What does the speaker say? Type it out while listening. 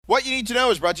What you need to know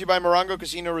is brought to you by Morongo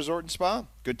Casino Resort and Spa.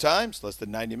 Good times, less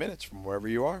than 90 minutes from wherever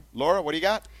you are. Laura, what do you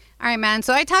got? All right, man.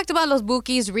 So I talked about Los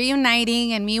Bukis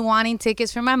reuniting and me wanting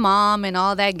tickets for my mom and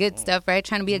all that good stuff, right?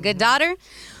 Trying to be a good daughter.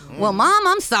 Well, Mom,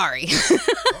 I'm sorry.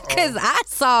 Because I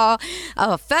saw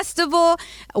a festival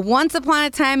once upon a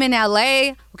time in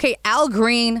L.A. Okay, Al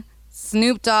Green,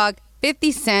 Snoop Dogg,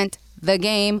 50 Cent, The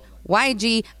Game,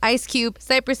 YG, Ice Cube,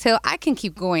 Cypress Hill. I can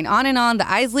keep going on and on.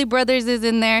 The Isley Brothers is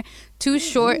in there. Too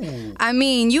Short. Ooh. I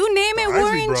mean, you name it,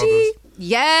 Warren G.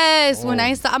 Yes. When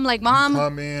I saw, I'm like, Mom. You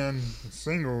come in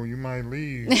single, you might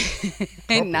leave.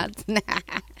 Not.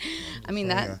 I mean,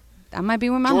 that might be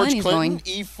where my George money's Clinton,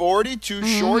 going. E40, Too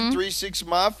Short, 3-6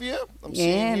 Mafia. I'm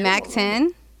seeing here. Mac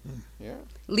 10. Yeah.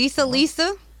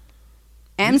 Lisa.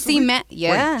 MC Matt.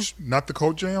 Yeah. Wait, not the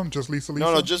Coat Jam, just Lisa.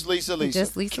 No, just Lisa.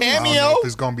 Just Lisa. Cameo. I don't know if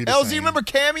it's gonna be the LZ, same. remember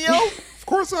Cameo? Of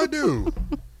course I do.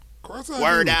 Of course I do.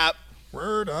 Word up.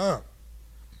 Word up.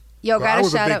 Yo, But I gotta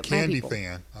was a shout big out my Candy people.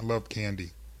 fan. I loved Candy.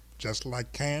 Just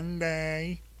like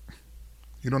candy.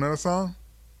 You don't know that song?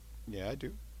 Yeah, I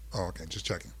do. Oh, okay. Just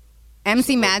checking.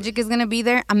 MC Magic is gonna be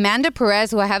there. Amanda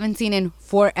Perez, who I haven't seen in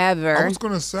forever. I was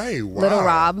gonna say, wow. Little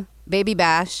Rob, Baby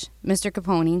Bash, Mr.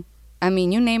 Capone. I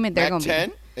mean, you name it, they're Mac gonna 10.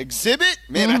 be. Exhibit?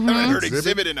 Man, I haven't heard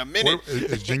Exhibit in a minute.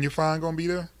 Is Genuine gonna be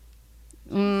there?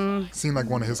 Seemed like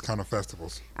one of his kind of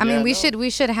festivals. I mean, Yeah, we no.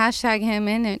 should hashtag him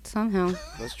in it somehow.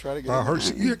 Let's try to get I it.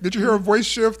 heard. Did you hear her voice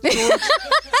shift, George?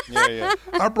 Yeah.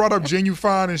 I brought up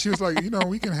Genuine, and she was like, we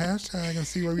can hashtag and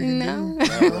see what we can No, do.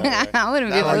 I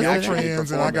wouldn't be Not I able got to. actually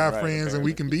friends, and I got performing, right, friends, and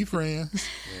we can be friends.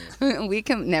 We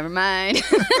can. Never mind.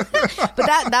 But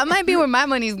that might be where my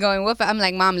money's going. What if I'm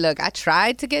like, Mom, look, I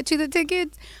tried to get you the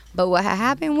tickets, but what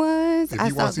happened was If I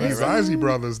you want to see saw these this. Isley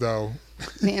brothers, though,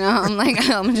 I'm like,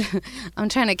 I'm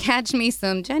trying to catch me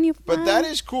some Genuine. But that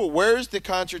is cool. Where is the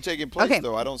concert taking place, Okay.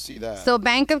 though? I don't see that. So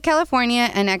Bank of California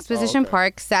and Exposition Oh, okay.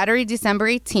 Park, Saturday, December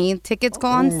 18th. Tickets go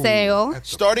on Ooh, sale. at the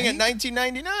Starting at bank?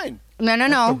 $19.99.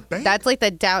 No. the bank? That's like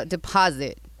the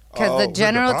deposit. Because Oh, the the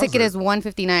general ticket deposit. is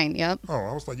 $159. Yep. Oh,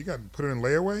 I was like, you got to put it in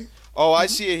layaway? Oh, I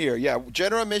see it here. Yeah,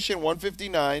 general admission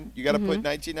 $159. You got to put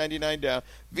 $19.99 down.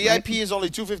 VIP is only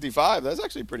 $255. That's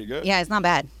actually pretty good. Yeah, it's not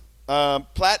bad.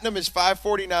 Platinum is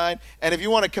 $549, and if you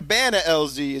want a Cabana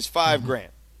LZ, is $5,000.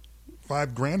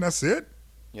 $5,000, that's it?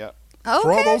 Yeah, Okay.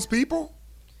 For all those people?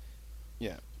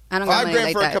 yeah. I don't got money $5,000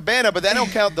 like for that. a Cabana, but that don't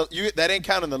count. That ain't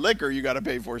counting the liquor you got to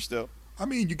pay for still. I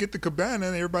mean, you get the cabana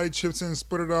and everybody chips in and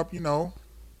split it up,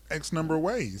 X number of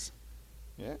ways.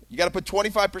 Yeah, you got to put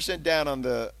 25% down on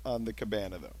the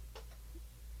Cabana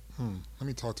though. Let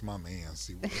me talk to my man,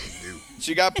 see what he can do. So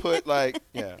you got to put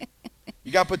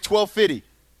you got to put $1,250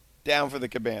 down for the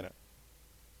Cabana.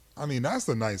 I mean, that's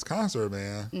a nice concert,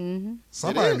 man. Mm-hmm.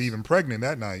 Somebody It is. leaving pregnant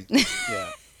that night. Yeah.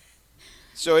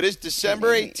 So it is December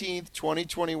 18th,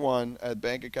 2021 at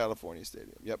Bank of California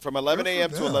Stadium. Yep, from 11 Good for a.m.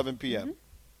 to them. 11 p.m.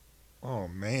 Oh,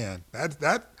 man.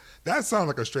 That sounds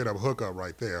like a straight-up hookup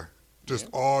right there. Just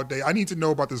all day. I need to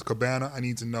know about this cabana. I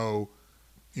need to know,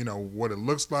 what it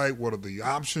looks like, what are the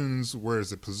options, where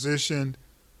is it positioned.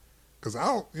 Because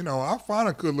I'll find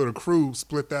a good little crew,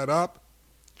 split that up,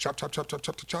 chop, chop, chop, chop,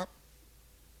 chop, chop, chop.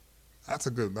 That's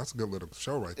a good little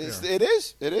show right there. It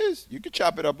is. You could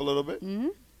chop it up a little bit. Mm-hmm.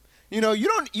 You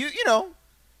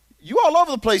all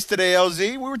over the place today,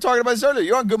 LZ. We were talking about this earlier.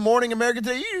 You're on Good Morning America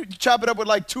today. You chop it up with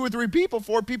like 2 or 3 people,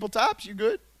 4 people tops. You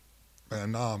good?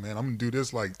 Man, nah, man. I'm going to do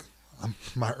this like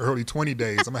my early 20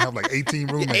 days. I'm going to have like 18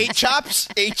 roommates. 8 chops?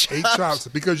 8 chops. 8 chops.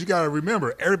 Because you got to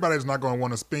remember, everybody's not going to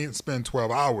want to spend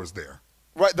 12 hours there.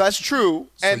 Right, that's true.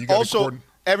 So you And gotta also,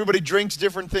 everybody drinks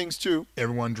different things too.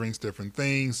 Everyone drinks different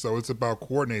things, so it's about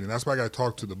coordinating. That's why I got to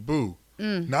talk to the boo.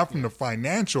 Not from the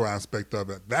financial aspect of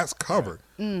it. That's covered.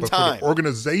 But Time. for the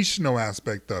organizational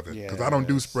aspect of it. Because I don't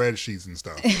do spreadsheets and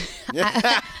stuff.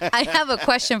 I have a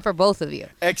question for both of you.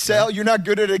 Excel, you're not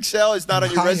good at Excel? It's not on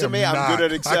your I resume? am I'm good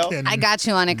at not. Excel? I got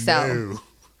you on Excel. No.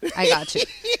 I got you.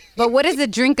 But what is the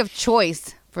drink of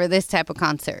choice for this type of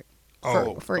concert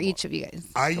for come each of you guys?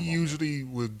 I usually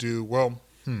would do,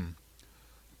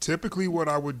 typically what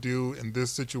I would do in this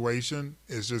situation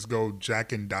is just go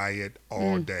Jack and Diet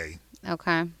all day.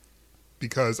 Okay.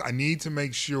 Because I need to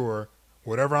make sure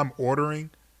whatever I'm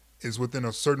ordering is within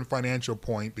a certain financial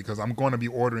point because I'm going to be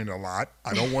ordering a lot.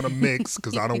 I don't want to mix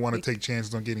because I don't want to take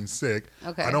chances on getting sick.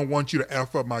 Okay. I don't want you to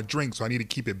F up my drink, so I need to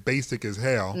keep it basic as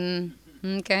hell.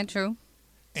 Okay, true.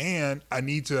 And I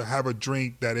need to have a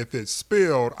drink that if it's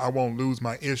spilled, I won't lose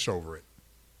my ish over it.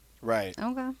 Right.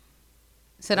 Okay.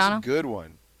 That's a Sedano? good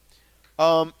one.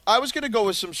 I was going to go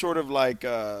with some sort of like,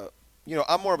 I'm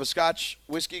more of a Scotch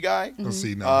whiskey guy. Let's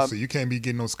see now. So you can't be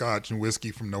getting no scotch and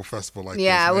whiskey from no festival like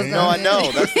Yeah, this. I was man. No, I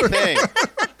know. That's the thing.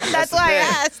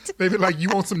 They be like, you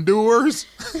want some doers?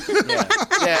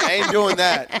 Yeah, I ain't doing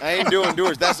that. I ain't doing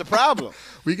doers. That's the problem.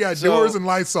 We got doers and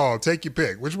Lysol. Take your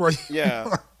pick. Which one?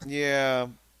 Yeah. I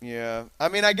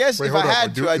mean, I guess if I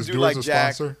had to, I'd do like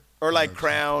Jack or like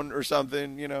Crown or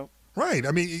something, you know. Right.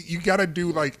 I mean, you got to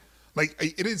do like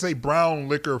it is a brown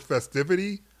liquor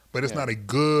festivity, but it's not a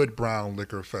good brown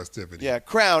liquor festivity. Yeah,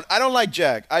 Crown. I don't like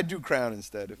Jack. I'd do Crown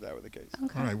instead if that were the case.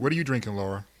 Okay. All right. What are you drinking,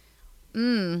 Laura?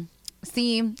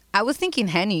 See, I was thinking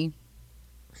Henny.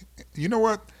 You know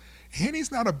what?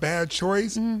 Henny's not a bad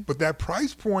choice, but that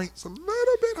price point's a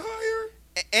little bit higher.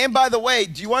 And by the way,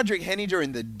 do you want to drink Henny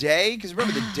during the day? Because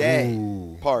remember the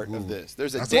day part of this.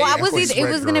 There's a day. Well, it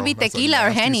was going to be tequila or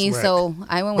Henny, so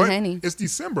I went with Henny. It's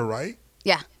December, right?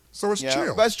 Yeah. So it's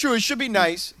chill. That's true. It should be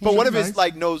nice. But what if it's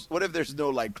like what if there's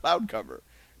no like cloud cover?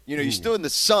 You know, you're still in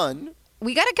the sun.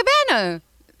 We got a cabana.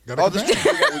 We got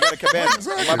a cabana.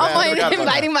 I'm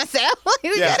inviting myself.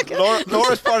 Yeah,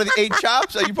 Laura's part of the 8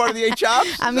 Chops. Are you part of the 8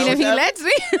 Chops? I mean, if he lets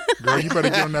me. Girl, you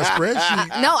better get on that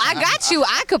spreadsheet. No, I got you.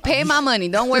 I could pay my money.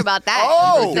 Don't worry about that.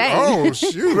 Oh,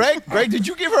 shoot. Greg, did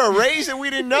you give her a raise that we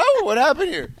didn't know? What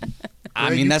happened here? I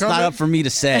mean, that's not up for me to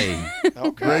say.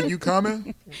 Okay. Greg, you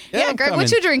coming? Yeah, Greg, what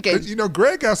you drinking? You know,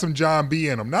 Greg got some John B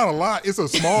in him. Not a lot. It's a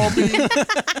small B,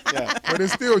 but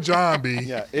it's still John B.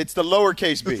 Yeah, it's the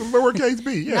lowercase b. It's the lowercase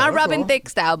b, yeah. Not Robin Thicke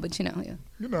style, but you know, yeah.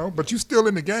 You know, but you still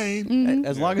in the game.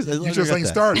 As long as you just ain't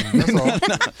starting. That's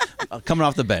all. Coming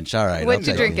off the bench. All right. What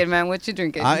you drinking, man? What you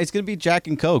drinking? It's going to be Jack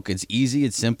and Coke. It's easy.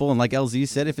 It's simple. And like LZ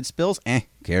said, if it spills, who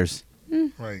cares?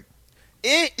 Right.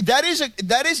 That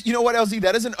is you know what, LZ,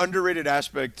 that is an underrated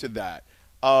aspect to that,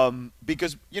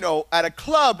 because you know at a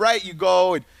club, right, you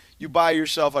go and you buy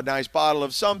yourself a nice bottle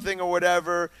of something or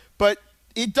whatever, but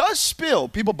it does spill.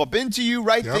 People bump into you,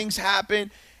 right? Yep. Things happen,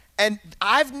 and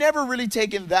I've never really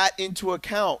taken that into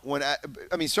account when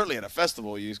I mean certainly at a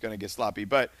festival you're just gonna get sloppy,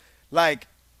 but like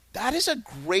that is a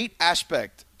great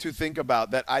aspect to think about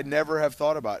that I never have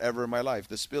thought about ever in my life,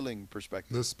 the spilling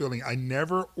perspective. The spilling. I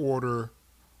never order.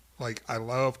 Like, I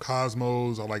love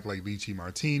Cosmos. I like lychee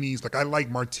martinis. Like, I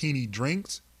like martini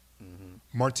drinks.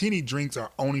 Martini drinks are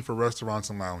only for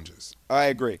restaurants and lounges. I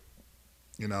agree.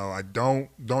 You know, I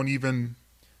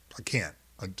can't.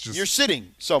 You're sitting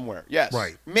somewhere, yes.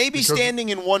 Right. Maybe because standing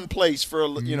in one place for,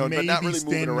 you know, but not really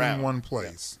moving around. Maybe standing in one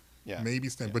place. Yeah. Maybe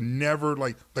standing, but never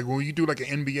like when you do like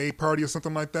an NBA party or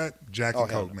something like that, Jack and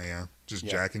Coke, man. Just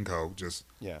Jack and Coke. Just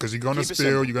because you're going to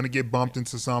spill, you're going to get bumped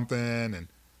into something, and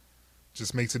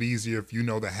just makes it easier if you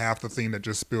know that half the thing that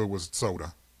just spilled was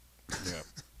soda. Yeah.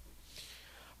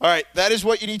 All right, that is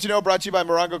what you need to know. Brought to you by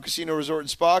Morongo Casino Resort and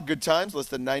Spa. Good times, less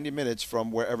than 90 minutes from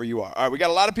wherever you are. All right, we got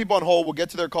a lot of people on hold. We'll get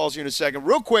to their calls here in a second.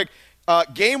 Real quick,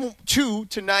 game 2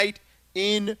 tonight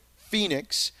in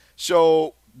Phoenix.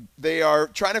 So they are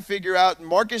trying to figure out.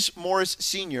 Marcus Morris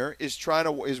Sr. is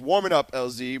warming up.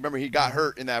 LZ. Remember, he got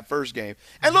hurt in that first game.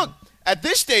 And look. At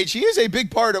this stage, he is a big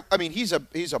part of. I mean, he's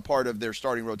a part of their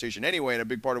starting rotation anyway, and a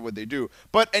big part of what they do.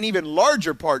 But an even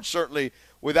larger part, certainly,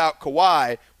 without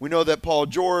Kawhi. We know that Paul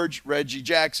George, Reggie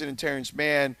Jackson, and Terrence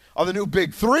Mann are the new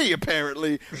big 3,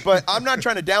 apparently. But I'm not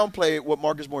trying to downplay what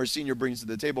Marcus Morris Sr. brings to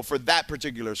the table for that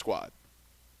particular squad.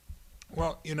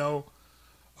 Well, you know,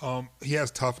 he has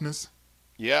toughness.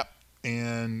 Yeah.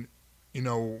 And you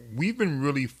know, we've been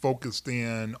really focused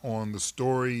in on the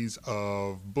stories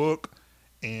of Book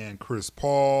and Chris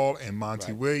Paul and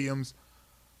Monty Williams.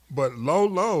 But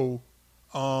low,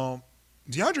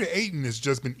 DeAndre Ayton has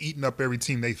just been eating up every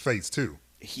team they face, too.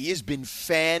 He has been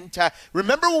fantastic.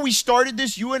 Remember when we started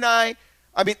this, you and I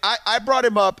mean, I brought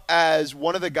him up as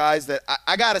one of the guys that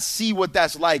I got to see what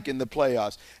that's like in the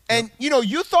playoffs. And, you know,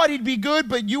 you thought he'd be good,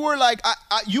 but you were like,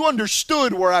 you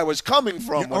understood where I was coming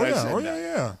from when I said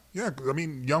that. Yeah. I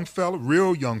mean, young fella,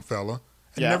 real young fella,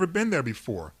 and never been there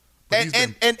before.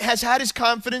 And has had his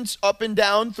confidence up and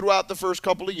down throughout the first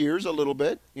couple of years a little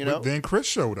bit, you know. But then Chris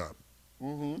showed up.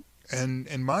 Mm-hmm.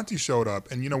 And Monty showed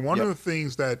up. And, you know, one of the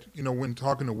things that, you know, when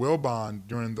talking to Wilbon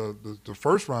during the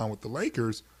first round with the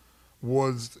Lakers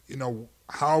was, you know,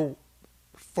 how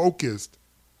focused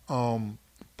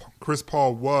Chris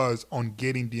Paul was on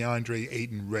getting DeAndre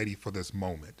Ayton ready for this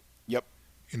moment. Yep.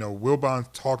 You know,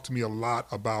 Wilbon talked to me a lot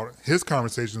about his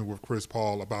conversations with Chris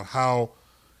Paul about how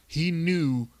he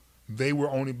knew they will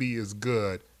only be as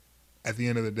good at the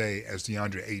end of the day as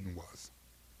DeAndre Ayton was.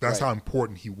 That's how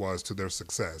important he was to their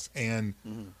success. And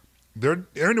they're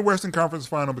in the Western Conference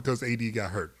Final because AD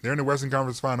got hurt. They're in the Western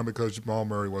Conference Final because Jamal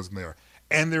Murray wasn't there.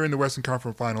 And they're in the Western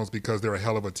Conference Finals because they're a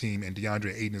hell of a team, and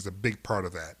DeAndre Ayton is a big part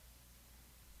of that.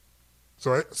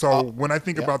 So when I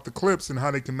think about the Clips and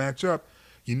how they can match up,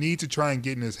 you need to try and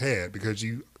get in his head because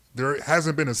there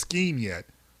hasn't been a scheme yet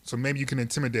So maybe you can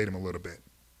intimidate him a little bit.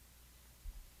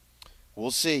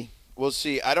 We'll see.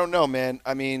 I don't know, man.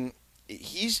 I mean,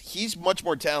 he's much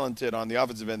more talented on the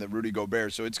offensive end than Rudy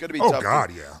Gobert, so it's going to be tough. Oh,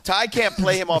 God, yeah. Ty can't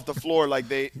play him off the floor like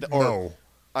No.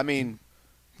 I mean,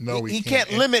 No, he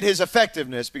can't limit his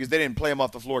effectiveness because they didn't play him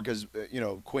off the floor because,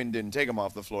 Quinn didn't take him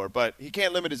off the floor. But he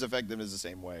can't limit his effectiveness the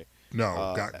same way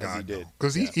as he did.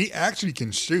 Because he actually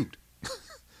can shoot.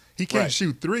 He can't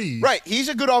shoot threes. Right. He's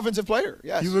a good offensive player.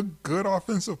 Yes. He's a good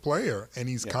offensive player, and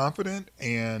he's confident.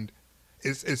 And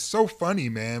it's so funny,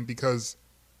 man, because,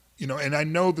 and I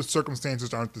know the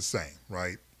circumstances aren't the same,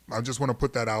 right? I just want to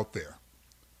put that out there.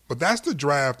 But that's the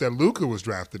draft that Luka was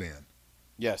drafted in.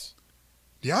 Yes.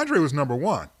 DeAndre was number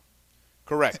 1.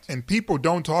 Correct. And people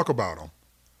don't talk about him.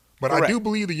 But I do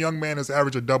believe the young man has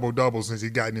averaged a double-double since he's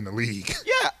gotten in the league.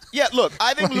 Yeah, look,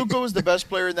 I think Luka was the best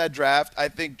player in that draft. I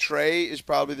think Trey is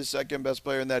probably the second best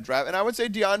player in that draft. And I would say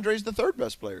DeAndre is the third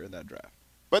best player in that draft.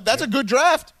 But that's a good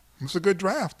draft. It's a good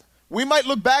draft. We might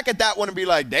look back at that one and be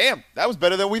like, damn, that was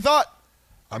better than we thought.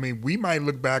 I mean, we might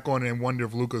look back on it and wonder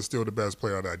if Luka's still the best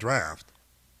player of that draft.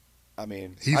 I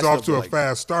mean, he's off to a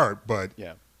fast start, but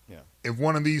yeah. If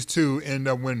one of these two end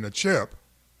up winning a chip,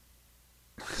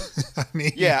 I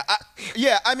mean,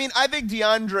 I think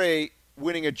DeAndre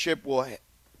winning a chip will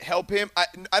help him.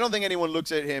 I don't think anyone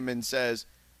looks at him and says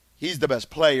he's the best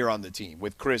player on the team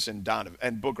with Chris and Donovan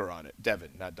and Booker on it.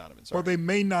 Devin, not Donovan. Sorry. Well, they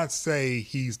may not say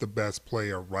he's the best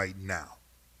player right now.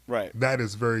 Right. That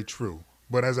is very true.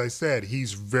 But as I said,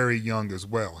 he's very young as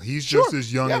well. He's just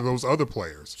as young as those other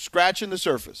players. Scratching the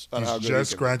surface. He's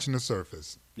just scratching the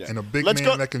surface. Yeah. And a big man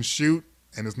that can shoot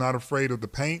and is not afraid of the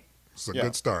paint, it's a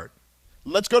good start.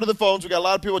 Let's go to the phones. We got a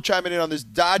lot of people chiming in on this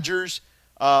Dodgers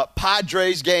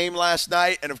Padres game last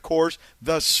night, and of course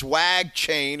the swag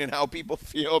chain and how people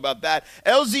feel about that.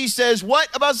 LZ says,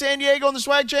 what about San Diego and the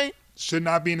swag chain? Should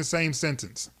not be in the same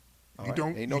sentence. You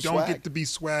don't get to be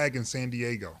swag in San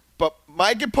Diego. But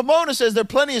Mike in Pomona says there's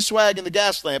plenty of swag in the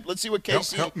gas lamp. Let's see what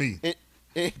Casey help me.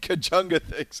 In Kachunga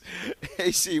thinks.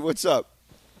 AC, what's up?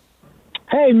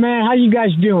 Hey, man, how you guys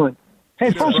doing? Hey,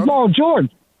 first of all,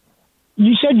 George,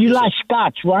 you said you like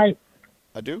scotch, right?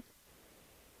 I do.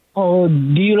 Oh, do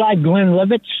you like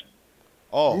Glenlivet's?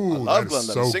 Oh, Ooh, I love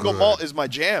Glenlivet. so Single good. malt is my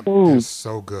jam. Ooh, It's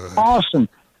so good. awesome.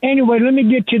 Anyway, let me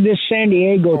get to this San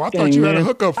Diego Oh, I thing, thought you had a man.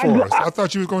 hookup for us. I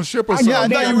thought you were going to ship us I Yeah, I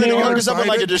something. thought you were going to Down hook us up with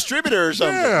like a Excited. distributor or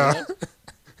something. Yeah. man.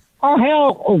 Oh,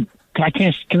 hell. Oh,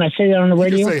 can I say that on the You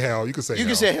radio? can say hell. You can say You hell.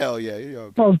 can say hell, yeah.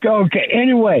 You're okay. Okay.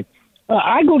 Anyway,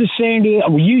 I go to San Diego.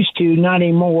 We used to, not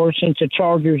anymore since the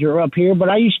Chargers are up here, but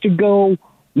I used to go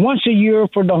once a year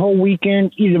for the whole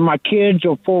weekend, either my kids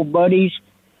or 4 buddies,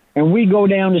 and we go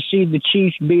down to see the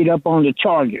Chiefs beat up on the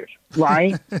Chargers,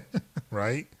 right?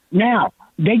 Right? Now,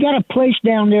 they got a place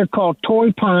down there called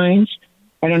Torrey Pines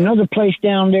and another place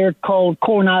down there called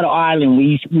Coronado Island.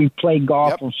 We play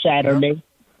golf on Saturday,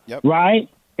 Yep. right?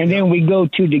 And then we go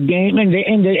to the game. And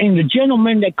the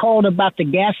gentleman that called about the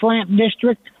gas lamp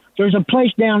district, there's a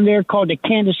place down there called the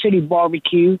Kansas City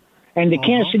Barbecue. And the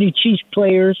Kansas City Chiefs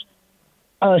players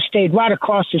stayed right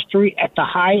across the street at the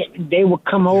Hyatt. They would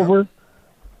come over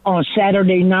on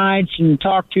Saturday nights and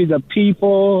talk to the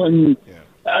people. And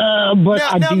but Now-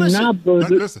 I now do listen. not believe.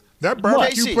 Listen, that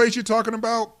barbecue Casey. place you're talking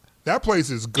about, that place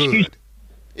is good.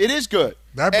 It is good.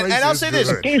 That and place I'll is say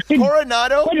this: good.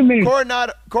 Coronado, Wait a minute.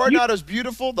 Coronado's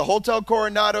beautiful. The Hotel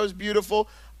Coronado's beautiful.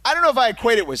 I don't know if I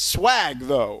equate it with swag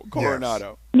though.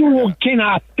 Coronado. Well, can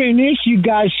I finish? You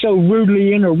guys so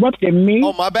rudely interrupted me.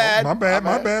 Oh, my bad. My bad.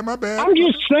 I'm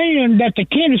just saying that the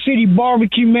Kansas City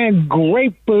Barbecue, man,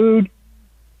 great food.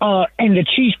 And the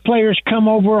Chiefs players come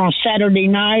over on Saturday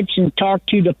nights and talk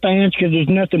to the fans because there's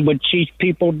nothing but Chiefs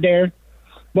people there.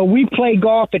 But we play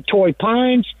golf at Torrey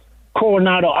Pines,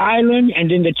 Coronado Island,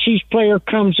 and then the Chiefs player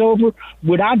comes over.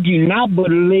 But I do not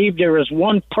believe there is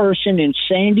one person in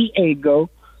San Diego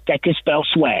that can spell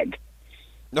swag.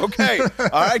 Okay. All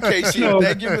right, Casey.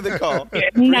 Thank you for the call.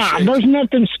 Nah, Appreciate there's you.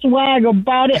 nothing swag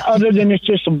about it other than it's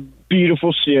just a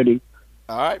beautiful city.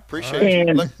 All right. Appreciate you.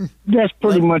 And Look, that's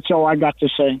pretty much all I got to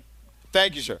say.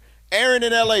 thank you, sir. Aaron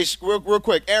in L.A. Real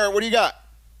quick. Aaron, what do you got?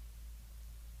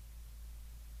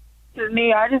 To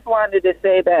me, I just wanted to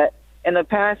say that in the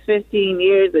past 15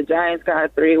 years, the Giants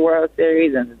got 3 World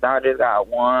Series and the Dodgers got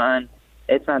 1.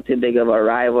 It's not too big of a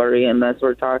rivalry unless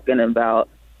we're talking about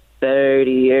 30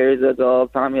 years ago.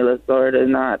 Tommy Lasorda is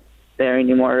not there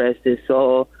anymore, rest his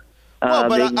soul. Well,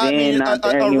 but Big I Ben mean, not a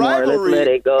there anymore. rivalry- Let's let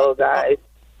it go, guys.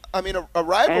 I mean, a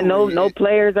rivalry. And no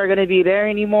players are going to be there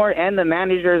anymore, and the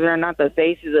managers are not the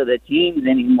faces of the teams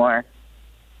anymore.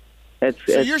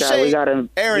 So you're saying, we got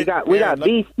Aaron,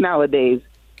 beef nowadays.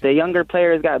 the younger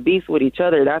players got beefs with each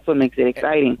other. That's what makes it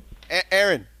exciting.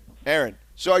 Aaron.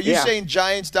 So are you Yeah. saying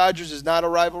Giants-Dodgers is not a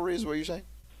rivalry, is what you're saying?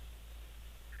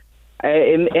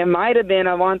 It might have been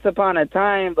a once upon a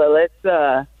time, but let's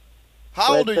How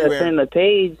old are you, turn Aaron? the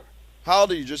page. How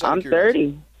old are you? Just out of I'm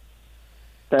curiosity.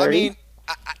 30. I mean,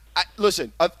 I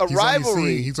listen, a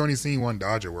rivalry. He's only seen one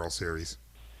Dodger World Series.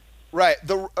 Right.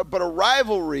 But a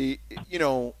rivalry,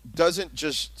 doesn't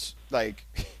just like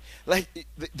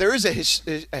there is a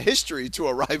history to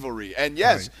a rivalry, and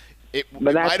yes, Right. But it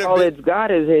might that's have all been. it's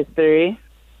got is history.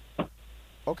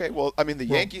 Okay, well, I mean, the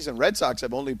Yankees and Red Sox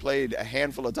have only played a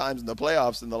handful of times in the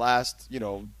playoffs in the last,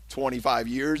 25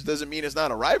 years. Doesn't mean it's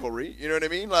not a rivalry. You know what I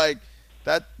mean? Like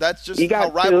that's just You got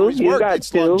how rivalries two. You work. got It's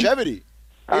two longevity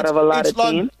out of a lot of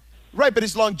teams. Right, but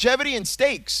it's longevity and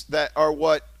stakes that are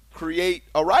what create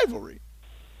a rivalry.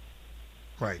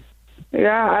 Right.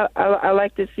 Yeah, I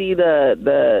like to see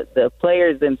the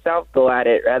players themselves go at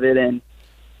it rather than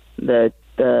the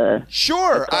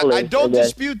Sure, the colors, I don't I guess.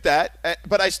 dispute that,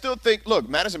 but I still think, look,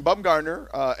 Madison Bumgarner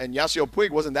and Yasiel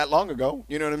Puig wasn't that long ago.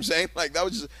 You know what I'm saying? Like that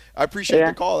was just, I appreciate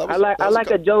the call. That was, I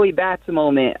like a Joey Bats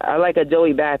moment. I like a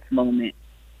Joey Bats moment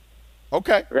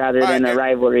okay rather All than right, a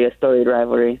rivalry, a storied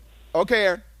rivalry. Okay,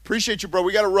 Aaron. Appreciate you, bro.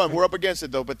 We got to run. We're up against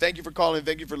it, though. But thank you for calling.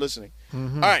 Thank you for listening.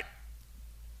 Mm-hmm. All right.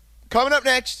 Coming up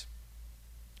next,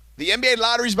 the NBA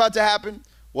lottery is about to happen.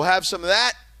 We'll have some of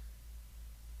that.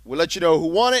 We'll let you know who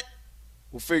won it.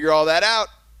 We'll figure all that out.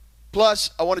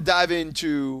 Plus, I want to dive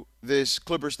into this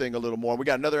Clippers thing a little more. We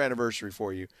got another anniversary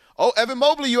for you. Oh, Evan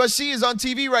Mobley, USC, is on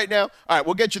TV right now. All right,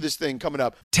 we'll get you this thing coming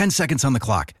up. 10 seconds on the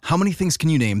clock. How many things can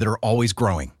you name that are always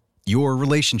growing? Your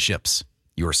relationships,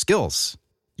 your skills,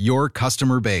 your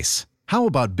customer base. How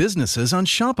about businesses on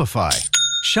Shopify?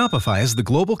 Shopify is the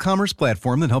global commerce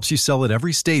platform that helps you sell at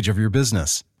every stage of your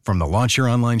business. From the launch your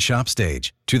online shop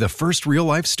stage to the first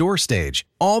real-life store stage,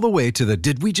 all the way to the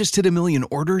did we just hit a million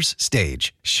orders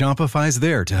stage, Shopify's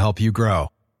there to help you grow.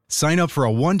 Sign up for a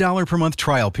 $1 per month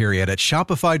trial period at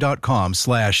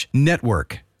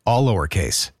shopify.com/network, all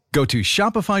lowercase. Go to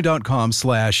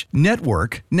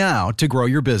shopify.com/network now to grow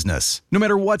your business, no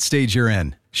matter what stage you're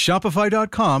in.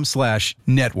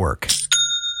 Shopify.com/network.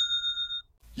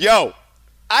 Yo,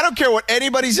 I don't care what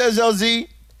anybody says, LZ.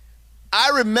 I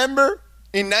remember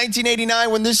in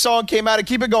 1989 when this song came out, and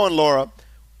keep it going, Laura,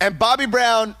 and Bobby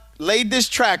Brown laid this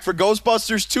track for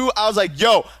Ghostbusters 2. I was like,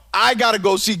 yo, I got to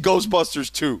go see Ghostbusters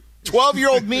 2.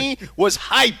 12-year-old me was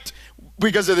hyped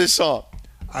because of this song.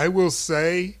 I will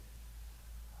say,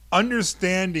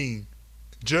 understanding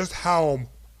just how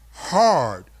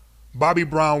hard Bobby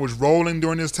Brown was rolling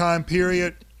during this time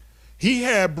period, he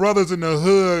had brothers in the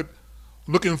hood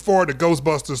looking forward to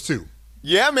Ghostbusters 2.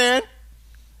 Yeah, man.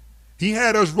 He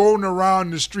had us rolling around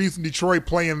in the streets in Detroit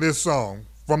playing this song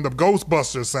from the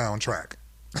Ghostbusters soundtrack.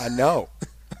 I know.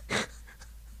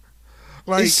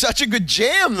 Like, It's such a good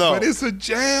jam, though. but it's a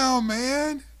jam,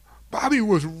 man. Bobby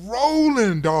was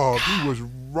rolling, dog. He was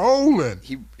rolling.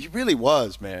 He really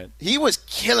was, man. He was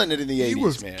killing it in the 80s, He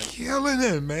was man. killing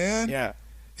it, man. Yeah.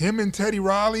 Him and Teddy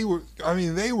Riley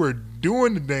they were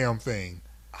doing the damn thing.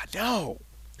 I know.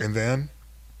 And then,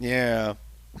 Yeah.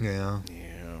 yeah.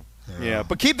 Yeah.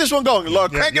 But keep this one going, Laura.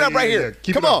 Crank it up right here.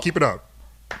 Keep Come it up, on. Keep it up.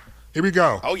 Here we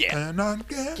go. Oh, yeah. And I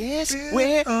Guess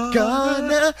we're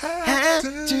gonna have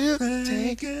to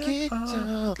take it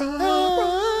all.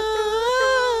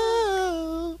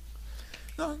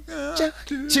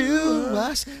 To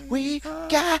us, we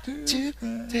got to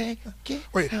take it.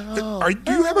 Wait,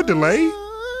 do you have a delay?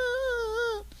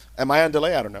 Am I on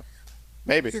delay? I don't know.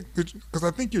 Maybe. Because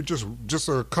I think you're just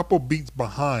a couple beats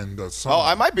behind the song. Oh,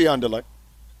 I might be on delay.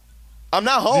 I'm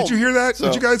not home. Did you hear that? so-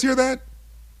 Did you guys hear that?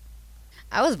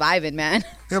 I was vibing, man.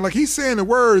 Yeah, like he's saying the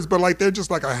words, but like they're just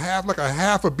like a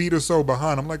half a beat or so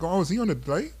behind. I'm like, oh, is he on the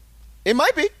delay? It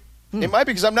might be. It might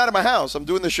be because I'm not at my house. I'm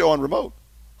doing the show on remote.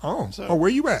 Oh, So- where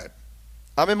you at?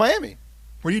 I'm in Miami.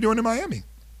 What are you doing in Miami?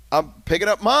 I'm picking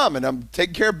up mom and I'm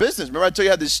taking care of business. Remember I told you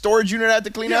I had this storage unit I had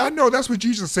to clean Yeah, I out? know that's what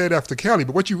you just said after Kelly,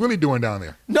 but what you really doing down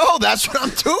there? No, that's what I'm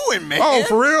doing, man. Oh,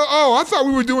 for real? Oh, I thought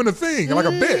we were doing a thing, like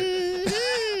a bit.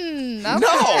 No,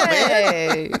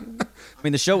 man. I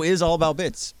mean, the show is all about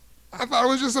bits. I thought it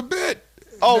was just a bit.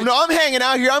 Oh, no, I'm hanging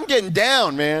out here. I'm getting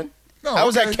down, man. No, I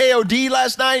was at okay. KOD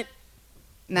last night.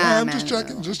 Nah, I'm man. just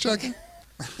checking, just checking.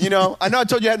 You know, I know I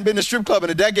told you I hadn't been to a strip club in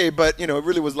a decade, but, it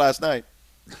really was last night.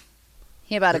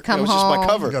 He about to It come was home. just my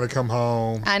cover. You gotta come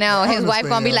home. I know. His wife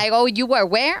gonna be like, "Oh, you were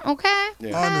where? Okay."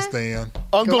 Yeah. I understand.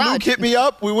 Uncle Garage. Luke hit me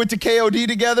up. We went to KOD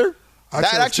together. I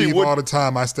That tell actually Steve would all the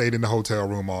time I stayed in the hotel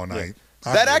room all night.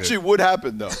 I that get actually it. would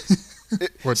happen, though.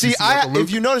 What, See, you see Uncle Luke?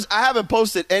 if you notice, I haven't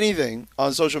posted anything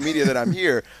on social media that I'm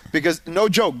here because, no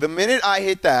joke, the minute I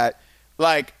hit that,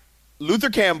 like, Luther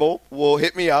Campbell will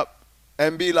hit me up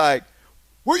and be like,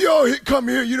 well, yo, come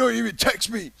here. You don't even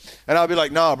text me. And I'll be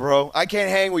like, nah, bro, I can't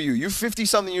hang with you. You're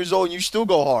 50-something years old and you still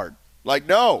go hard. Like,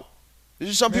 no.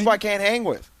 There's just some people I can't hang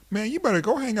with. Man, you better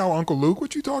go hang out with Uncle Luke.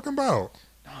 What you talking about?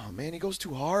 No, man, he goes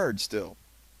too hard still.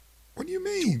 What do you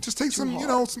mean? Just take some,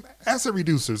 some acid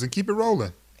reducers and keep it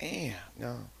rolling. Damn,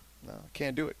 no,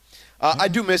 can't do it. I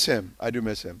do miss him.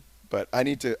 But I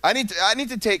need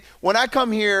to take, when I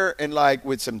come here and like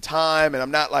with some time and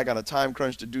I'm not like on a time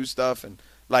crunch to do stuff and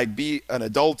like be an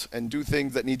adult and do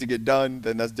things that need to get done,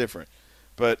 then that's different.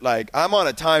 But like I'm on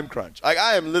a time crunch. Like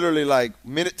I am literally like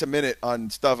minute to minute on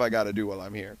stuff I got to do while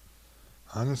I'm here.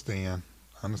 I understand.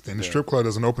 The strip club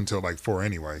doesn't open till like 4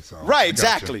 anyway. So right,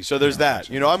 exactly. So there's that.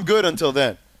 I'm good until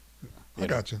then. I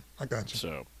got you.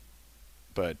 So,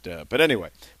 but anyway,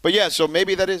 but yeah. So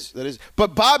maybe that is.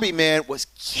 But Bobby, man, was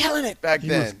killing it back then.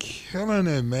 He was killing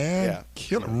it, man.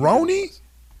 Yeah. Roni?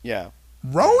 Yeah.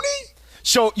 Roni?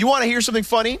 So you want to hear something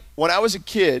funny? When I was a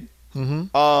kid,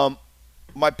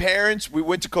 my parents, we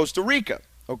went to Costa Rica,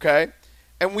 okay?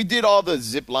 And we did all the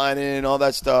zip lining and all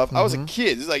that stuff. I was a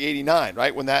kid. This is like 89,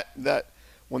 right? When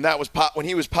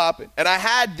he was popping. And I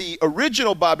had the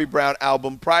original Bobby Brown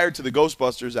album prior to the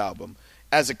Ghostbusters album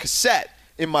as a cassette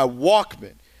in my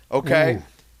Walkman, okay? Ooh.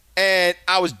 And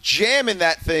I was jamming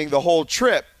that thing the whole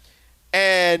trip.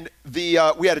 And we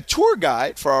had a tour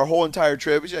guide for our whole entire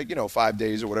trip. It was like, 5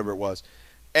 days or whatever it was.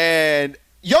 And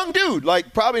young dude,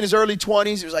 like probably in his early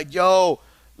 20s, he was like, yo,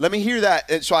 let me hear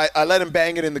that. And so I let him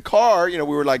bang it in the car. We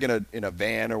were like in a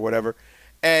van or whatever.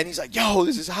 And he's like, yo,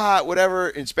 this is hot, whatever,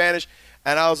 in Spanish.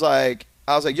 And I was like,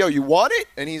 yo, you want it?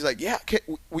 And he's like, yeah,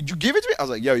 would you give it to me? I was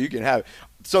like, yo, you can have it.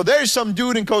 So there's some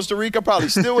dude in Costa Rica probably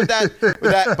still with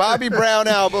that Bobby Brown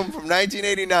album from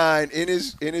 1989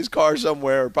 in his car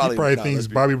somewhere. He probably thinks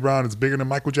Bobby Brown is bigger than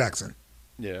Michael Jackson.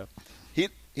 Yeah.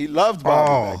 He loved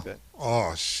Bobby back then.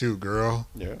 Oh, shoot, girl.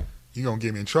 Yeah. You're going to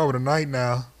get me in trouble tonight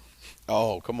now.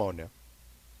 Oh, come on now.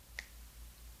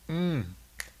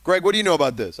 Greg, what do you know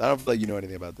about this? I don't feel like you know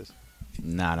anything about this.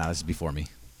 Nah, this is before me.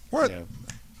 What? Yeah.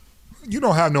 You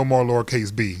don't have no more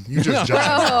lowercase b. You just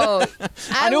giant.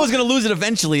 I knew I was going to lose it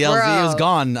eventually, LZ. It was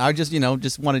gone. I just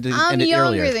wanted to end it earlier.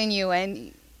 I'm younger than you,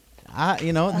 and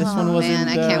this one wasn't. Man,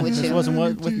 I can't with this you.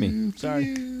 wasn't with me.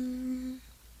 Sorry.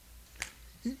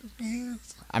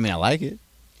 I mean, I like it.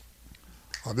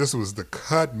 Oh, this was the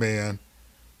cut, man.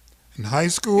 In high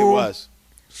school, It was.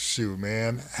 Shoot,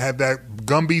 man, had that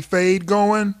Gumby fade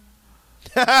going.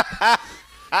 You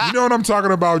know what I'm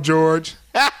talking about, George?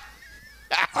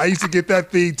 I used to get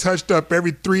that thing touched up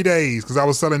every 3 days because I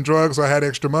was selling drugs, so I had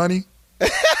extra money.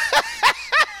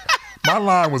 My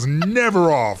line was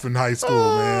never off in high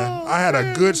school, man. I had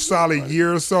a good solid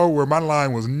year or so where my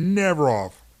line was never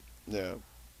off. Yeah.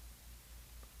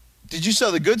 Did you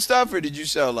sell the good stuff or did you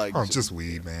sell like... Oh, just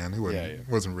weed, man. It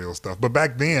wasn't real stuff. But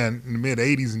back then, in the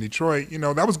mid-'80s in Detroit,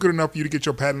 that was good enough for you to get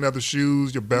your patent leather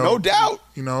shoes, your belt. No doubt.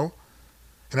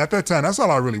 And at that time, that's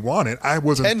all I really wanted. I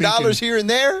wasn't $10 here and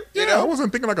there, I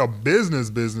wasn't thinking like a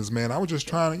business, man. I was just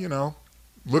trying to,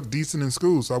 look decent in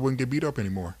school so I wouldn't get beat up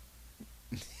anymore.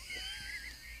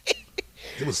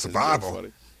 It was survival.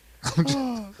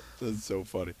 That's so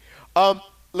funny.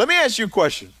 Let me ask you a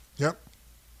question. Yep.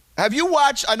 Have you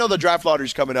watched, I know the draft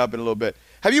lottery's coming up in a little bit.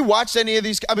 Have you watched any of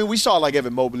these? I mean, we saw like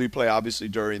Evan Mobley play obviously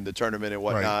during the tournament and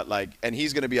whatnot, and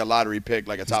he's going to be a lottery pick,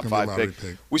 like a top 5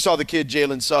 pick. We saw the kid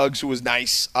Jalen Suggs, who was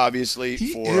nice, obviously.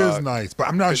 He is nice, but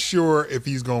I'm not sure if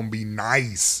he's going to be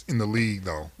nice in the league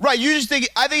though. Right, I think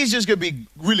he's just going to be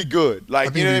really good.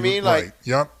 Like, you know what I mean? Like,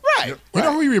 yep. Right. Yep. You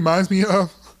know who he reminds me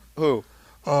of? Who?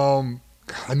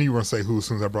 I knew you were going to say who as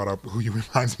soon as I brought up who he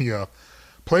reminds me of.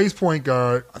 Plays point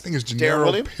guard, I think it's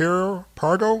Gennaro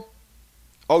Pargo.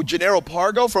 Oh, Gennaro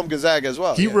Pargo from Gonzaga as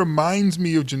well. He reminds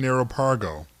me of Gennaro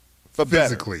Pargo. But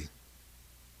physically.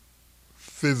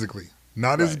 Physically.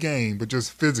 Not his game, but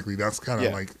just physically. That's kind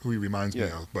of like who he reminds me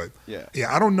of. But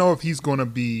I don't know if he's going to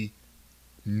be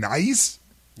nice.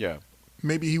 Yeah.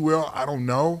 Maybe he will. I don't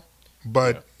know.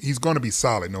 But he's going to be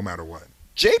solid no matter what.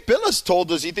 Jay Billis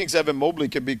told us he thinks Evan Mobley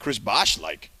could be Chris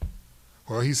Bosh-like.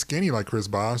 Well, he's skinny like Chris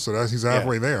Bosh, so he's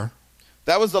halfway there.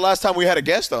 That was the last time we had a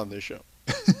guest on this show,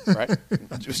 right?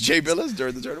 It was Jay Billis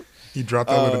during the tournament. He dropped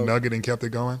that with a nugget and kept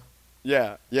it going?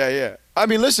 Yeah. I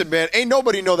mean, listen, man, ain't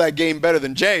nobody know that game better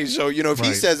than Jay, so, if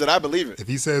he says it, I believe it. If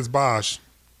he says Bosh,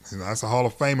 that's a Hall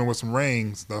of Famer with some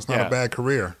rings. That's not a bad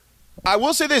career. I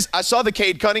will say this. I saw the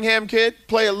Cade Cunningham kid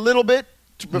play a little bit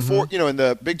before, in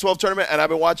the Big 12 tournament, and I've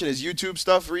been watching his YouTube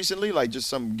stuff recently, like just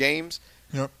some games.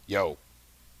 Yep. yo,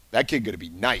 that kid going to be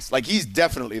nice. Like, he's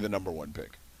definitely the number one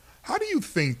pick. How do you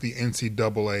think the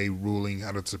NCAA ruling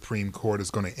out of the Supreme Court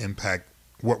is going to impact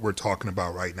what we're talking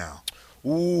about right now?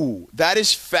 Ooh, that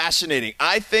is fascinating.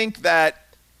 I think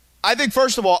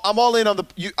first of all, I'm all in on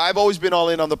I've always been all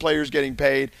in on the players getting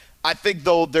paid. I think,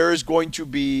 though, there is going to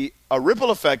be a ripple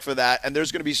effect for that, and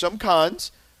there's going to be some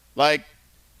cons. Like,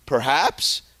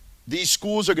 perhaps these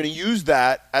schools are going to use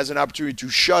that as an opportunity to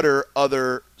shutter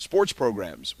other sports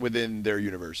programs within their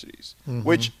universities.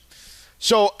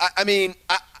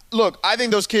 Look, I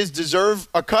think those kids deserve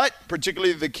a cut,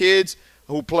 particularly the kids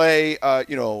who play,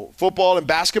 football and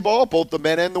basketball, both the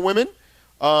men and the women,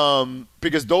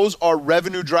 because those are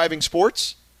revenue-driving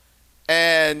sports.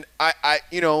 And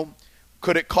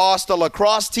could it cost a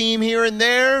lacrosse team here and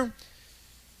there?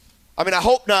 I mean, I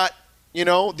hope not.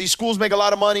 These schools make a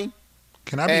lot of money.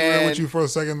 Can I be real with you for a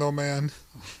second, though, man?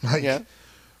 Yeah.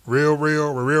 Real.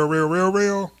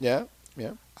 Yeah.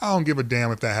 I don't give a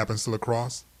damn if that happens to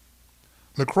lacrosse.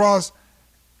 Lacrosse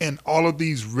and all of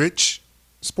these rich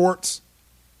sports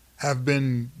have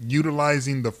been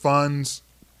utilizing the funds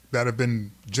that have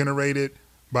been generated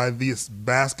by these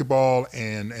basketball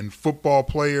and football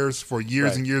players for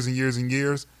years and years and years and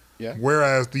years. Yeah.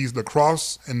 Whereas these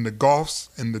lacrosse and the golfs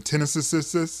and the tennis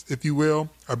assistants, if you will,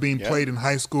 are being played in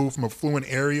high school from affluent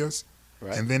areas.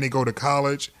 Right. And then they go to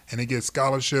college and they get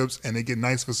scholarships and they get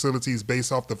nice facilities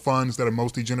based off the funds that are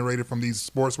mostly generated from these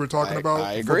sports we're talking about,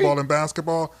 I agree. Football and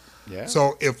basketball. Yeah.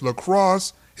 So if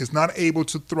lacrosse is not able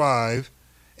to thrive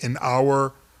in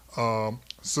our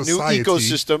society, new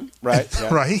ecosystem, right?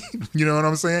 Yeah. Right? You know what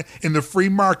I'm saying? In the free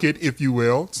market, if you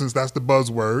will, since that's the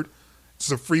buzzword,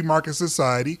 it's a free market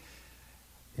society.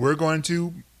 We're going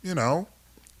to,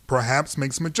 perhaps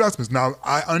make some adjustments. Now,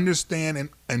 I understand,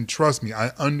 and trust me, I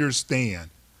understand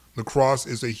lacrosse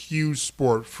is a huge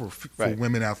sport for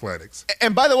women athletics.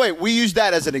 And by the way, we use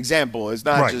that as an example. It's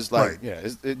not just like, right.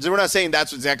 We're not saying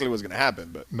that's exactly what's going to happen.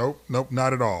 But Nope,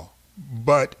 not at all.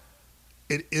 But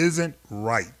it isn't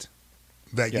right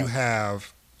that you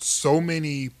have so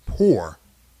many poor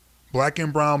black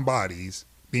and brown bodies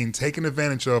being taken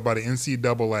advantage of by the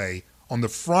NCAA on the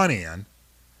front end.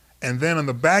 And then on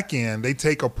the back end, they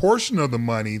take a portion of the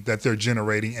money that they're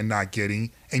generating and not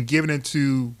getting and giving it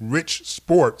to rich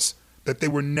sports that they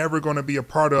were never going to be a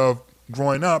part of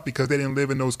growing up because they didn't live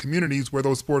in those communities where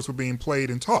those sports were being played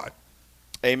and taught.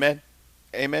 Amen.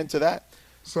 Amen to that.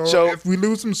 So if we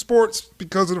lose some sports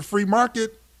because of the free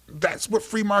market, that's what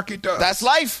free market does. That's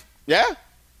life. Yeah.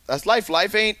 That's life.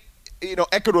 Life ain't,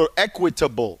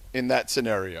 equitable in that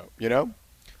scenario,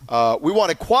 We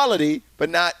want equality, but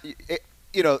not...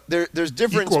 there's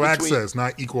difference equal between access,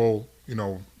 not equal,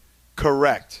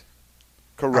 correct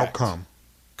outcome.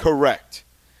 Correct.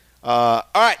 All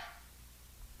right.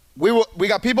 We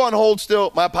got people on hold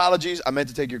still. My apologies. I meant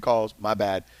to take your calls. My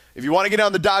bad. If you want to get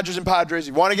on the Dodgers and Padres,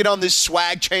 you want to get on this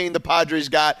swag chain the Padres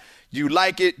got, do you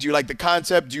like it? Do you like the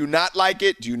concept? Do you not like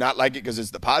it? Do you not like it because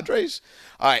it's the Padres?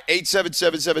 All right,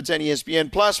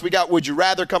 877-710-ESPN. Plus, we got Would You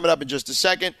Rather coming up in just a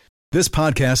second. This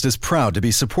podcast is proud to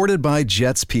be supported by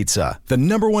Jets Pizza, the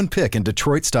 #1 pick in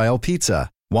Detroit-style pizza.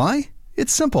 Why?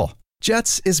 It's simple.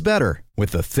 Jets is better.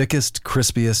 With the thickest,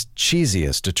 crispiest,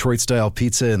 cheesiest Detroit-style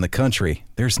pizza in the country,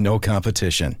 there's no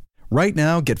competition. Right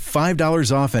now, get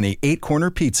 $5 off any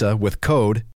 8-corner pizza with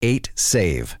code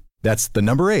 8SAVE. That's the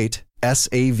number 8,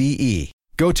 S-A-V-E.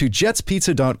 Go to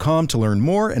jetspizza.com to learn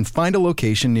more and find a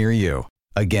location near you.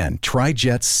 Again, try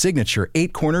Jet's signature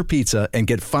 8-corner pizza and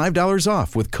get $5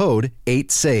 off with code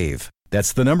 8SAVE.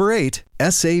 That's the number 8,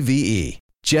 S-A-V-E.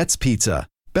 Jet's Pizza.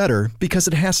 Better because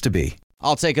it has to be.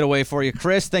 I'll take it away for you,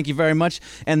 Chris. Thank you very much.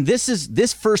 And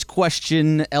this first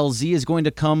question, LZ, is going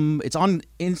to come. It's on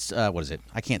what is it?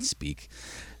 I can't speak.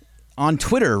 On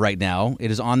Twitter right now. It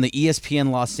is on the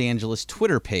ESPN Los Angeles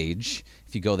Twitter page.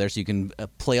 If you go there, so you can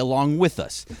play along with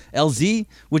us. LZ,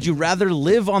 would you rather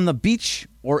live on the beach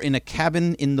or in a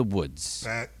cabin in the woods?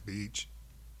 That beach.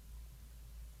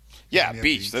 Yeah,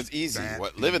 beach. That's easy.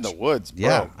 Live in the woods,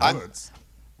 bro. Yeah, woods.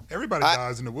 Everybody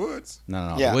dies in the woods.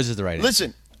 No. Yeah. The woods is the right answer.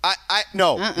 Listen.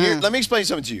 Here, let me explain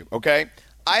something to you, okay?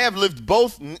 I have lived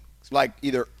both, like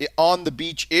either on the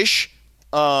beach-ish,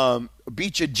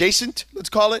 beach adjacent, let's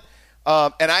call it,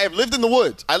 and I have lived in the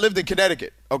woods. I lived in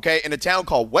Connecticut, okay, in a town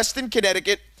called Weston,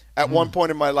 Connecticut at one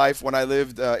point in my life when I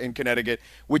lived in Connecticut,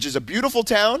 which is a beautiful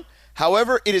town.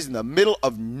 However, it is in the middle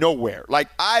of nowhere. Like,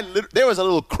 there was a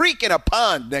little creek and a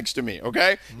pond next to me,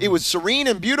 okay? It was serene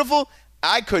and beautiful.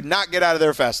 I could not get out of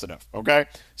there fast enough, okay?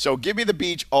 So give me the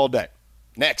beach all day.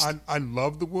 Next. I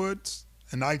love the woods,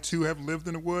 and I, too, have lived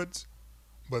in the woods,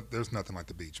 but there's nothing like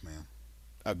the beach, man.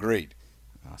 Agreed.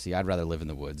 Oh, see, I'd rather live in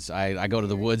the woods. I go to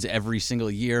the woods every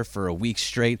single year for a week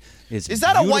straight. Is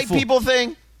that a white people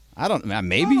thing? I don't. I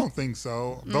Maybe. don't think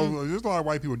so. Though there's a lot of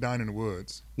white people dying in the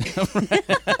woods,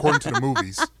 according to the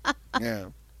movies. Yeah.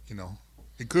 You know,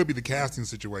 it could be the casting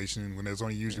situation when there's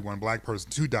only usually one black person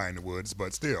to die in the woods,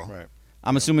 but still. Right.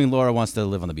 I'm assuming Laura wants to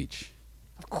live on the beach.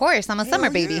 Of course, I'm a summer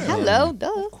baby. yeah. Hello, duh.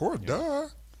 Of course, duh.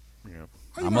 Yeah.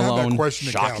 How you I'm gonna have alone. that question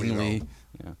in Cali, Shockingly.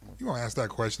 though? You gonna ask that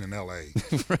question in L.A.?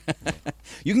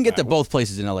 You can get to both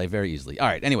places in LA very easily. All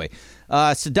right. Anyway,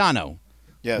 Sedano.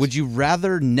 Yes. Would you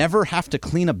rather never have to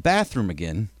clean a bathroom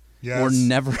again, Yes. or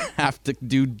never have to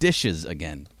do dishes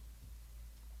again?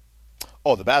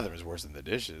 Oh, the bathroom is worse than the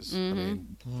dishes. I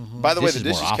mean, by the way, the Dishes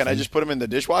more dishes, can I often. just put them in the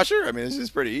dishwasher? I mean, this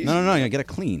is pretty easy. No. You gotta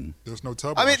clean. There's no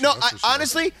tub. I mean, washing, no, that's for sure.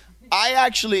 honestly, I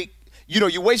actually,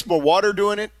 you waste more water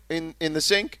doing it in the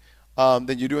sink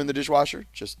than you do in the dishwasher,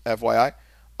 just FYI.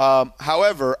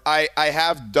 However, I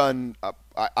have done,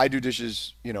 I do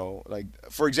dishes, like,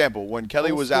 for example, when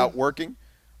Kelly was out working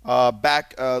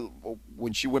back,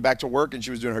 when she went back to work and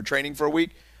she was doing her training for a week,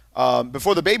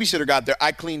 before the babysitter got there,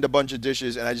 I cleaned a bunch of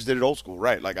dishes and I just did it old school,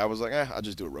 right? Like, I was like, I'll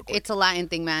just do it real quick. It's a Latin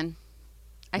thing, man.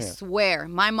 I swear.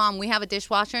 My mom, we have a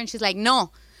dishwasher, and she's like,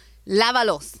 no,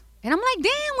 lávalos. And I'm like,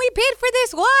 damn, we paid for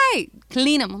this. Why?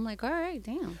 Clean them. I'm like, all right,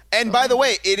 damn. And by the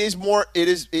way, it is more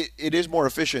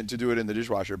efficient to do it in the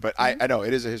dishwasher. But I know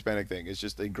it is a Hispanic thing. It's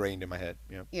just ingrained in my head.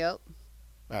 Yeah. Yep.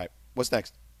 All right. What's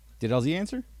next? Did LZ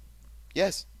answer?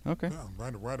 Yes. Okay.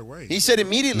 Yeah, right away. He said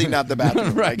immediately, not the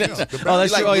bathroom. Right. Like, Oh, the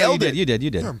that's like true. Oh, yeah, yelled you did.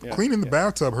 Yeah, cleaning the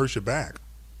bathtub hurts your back.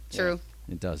 True.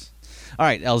 It does. All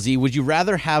right, LZ, would you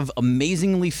rather have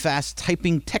amazingly fast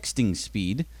typing texting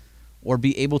speed or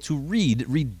be able to read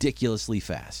ridiculously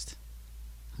fast?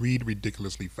 Read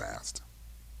ridiculously fast.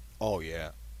 Oh yeah.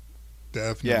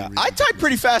 Definitely. Yeah. read I type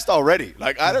pretty fast already.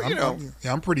 Like I don't.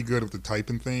 I'm pretty good with the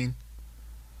typing thing.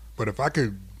 But if I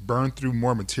could burn through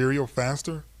more material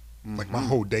faster, like my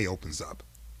whole day opens up.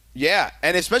 Yeah,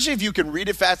 and especially if you can read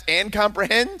it fast and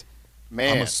comprehend.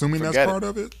 Man, I'm assuming that's forget part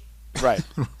of it. Right.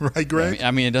 Right, Greg?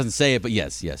 I mean, it doesn't say it, but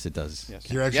yes, it does. Yes.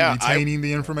 You're actually retaining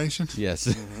the information?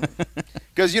 Yes.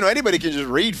 Because anybody can just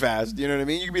read fast. You know what I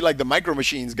mean? You can be like the Micro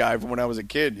Machines guy from when I was a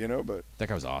kid. But That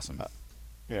guy was awesome.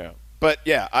 yeah. But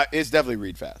yeah, it's definitely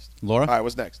read fast. Laura? All right,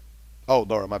 what's next? Oh,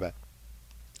 Laura, my bad.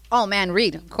 Oh, man,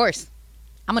 read, of course.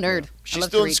 I'm a nerd. I She's love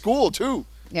still to in read. school too.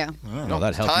 Yeah. No,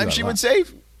 that helped you Time out she a lot. would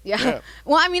save. Yeah. Yeah.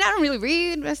 Well, I mean, I don't really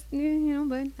read, but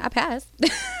I passed.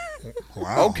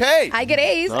 Wow. Okay. I get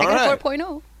A's. I All get right. a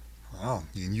 4.0. Wow.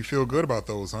 And you feel good about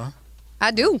those, huh?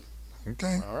 I do.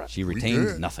 Okay. All right. She We retained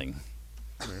good. nothing.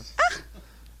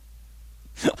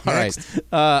 All right.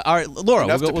 Laura.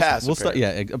 Enough we'll to pass, We'll start.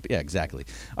 Yeah, exactly.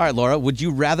 All right, Laura. Would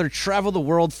you rather travel the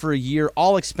world for a year,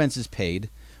 all expenses paid,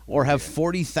 or have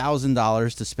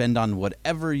 $40,000 to spend on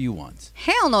whatever you want?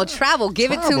 Hell no, travel.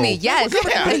 Give it to me. Yes.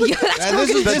 Yeah. This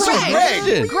is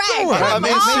Greg. Greg, I come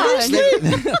mean, on.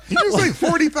 seriously? You just say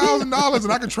 $40,000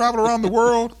 and I can travel around the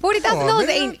world? $40,000 man.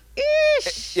 ain't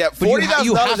ish. Yeah, But you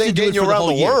have $40,000 to ain't do getting it you for the around whole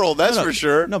the year. world. That's No, for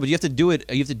sure. No, but you have to do it.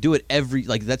 You have to do it every.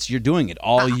 Like you're doing it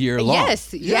all year long.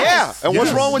 Yes. Yeah. Yes. And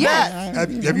what's Yes. wrong with Yes. that?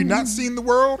 Have you not seen the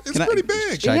world? It's Can I- pretty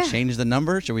big. Should I Yeah. change the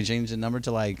number? Should we change the number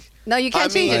to like? No, you can't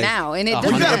I change mean, it now, and it like,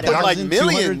 You doesn't gotta matter. put like 100,000,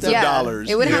 millions of 200,000. dollars.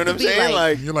 It would you know have what to I'm be saying?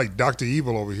 like- You're like Dr.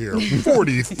 Evil over here.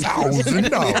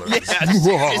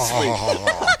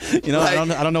 $40,000. You know, Like,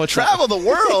 I don't know what Travel the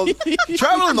world.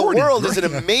 Traveling the world is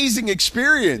an amazing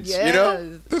experience. Yes. You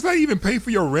know. Does that even pay for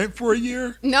your rent for a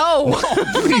year? No,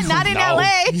 not in No.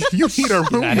 LA. You need a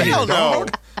roommate, Hell no.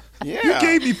 dog. You Yeah.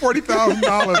 gave me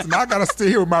 $40,000 and I gotta stay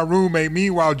here with my roommate.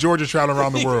 Meanwhile, Georgia's traveling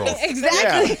around the world.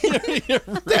 Exactly. Yeah.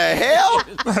 The hell?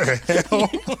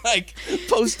 like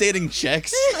post-dating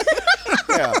checks.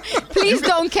 Yeah. Please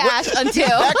don't cash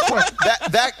until.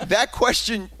 That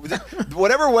question,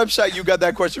 whatever website you got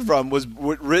that question from, was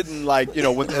written like at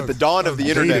the dawn of the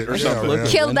internet or Yeah, something. man.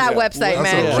 Kill that website,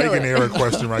 That's man. a Kill Reagan it. era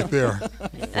question right there.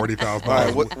 $40,000. All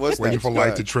right, what's waiting next? for Go life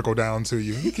ahead. to trickle down to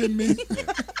you. You kidding me?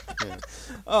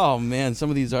 Oh man, some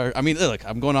of these are. I mean, look,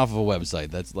 I'm going off of a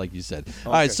website. That's like you said.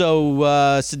 All right, Okay. so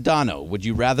Sedano, would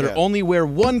you rather Yeah. only wear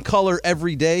one color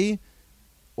every day,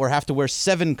 or have to wear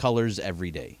 7 colors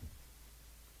every day?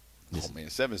 Oh man,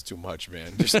 7's too much,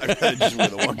 man. I'd rather just wear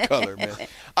the one color, man.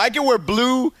 I can wear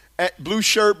blue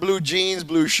shirt, blue jeans,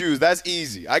 blue shoes. That's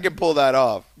easy. I can pull that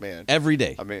off, man. Every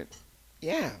day. I mean,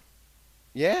 yeah.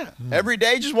 Every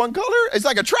day, just one color. It's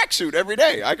like a tracksuit every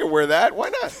day. I can wear that. Why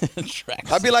not?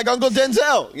 I'd be like Uncle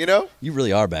Denzel, You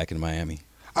really are back in Miami.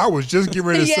 I was just getting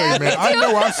ready to Yeah, say, man, me I too.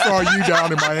 know I saw you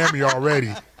down in Miami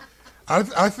already.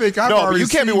 I think I've No, but already you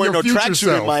can't be seen wearing no your future tracksuit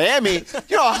self. in Miami.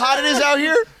 You know how hot it is out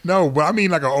here? No, but I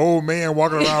mean like an old man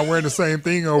walking around wearing the same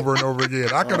thing over and over again.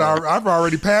 I've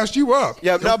already passed you up.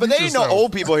 Yeah, Your no, but they future ain't no self.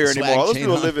 old people here Swag anymore. All those chain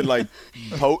people on. live in like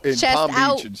in Chest Palm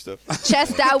out. Beach and stuff.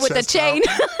 Chest out with the Chest chain.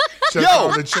 Chest Yo,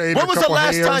 on the chain, when a was the couple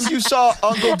last hairs. time you saw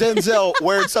Uncle Denzel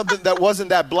wearing something that wasn't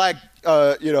that black,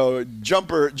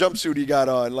 jumpsuit he got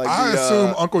on? Like I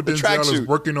assume Uncle the Denzel is tracksuit.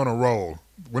 working on a roll.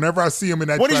 Whenever I see him in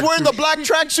that When he's wearing the tracksuit, black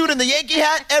tracksuit and the Yankee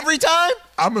hat every time?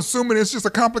 I'm assuming it's just a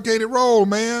complicated role,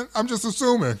 man. I'm just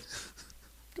assuming.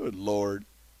 Good Lord.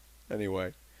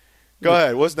 Anyway. Go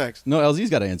ahead. What's next? No, LZ's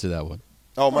got to answer that one.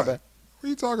 Oh, my bad. What are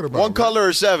you talking about? One color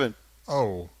or 7?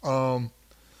 Oh,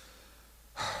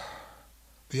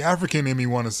 the African in me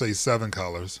want to say 7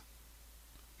 colors.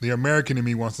 The American in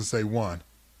me wants to say 1.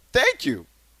 Thank you.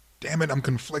 Damn it, I'm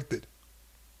conflicted.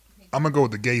 I'm gonna go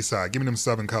with the gay side. Give me them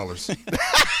 7 colors.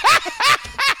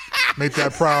 Make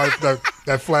that pride,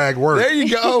 that flag work. There you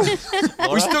go.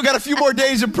 We still got a few more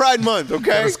days of Pride Month, okay?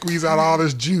 Gotta squeeze out all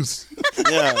this juice.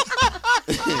 Yeah.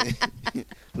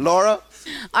 Laura?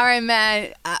 All right,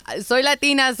 man. Soy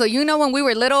Latina, so you know when we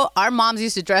were little, our moms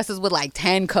used to dress us with like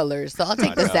 10 colors. So I'll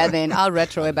take the 7. I'll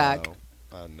retro it back.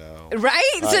 I know.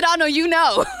 Right? Sedano, you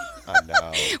know. I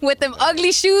know. With them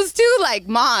ugly shoes too? Like,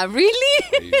 Mom, really?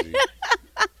 Crazy.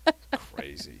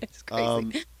 Crazy. It's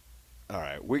crazy. All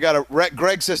right. We got to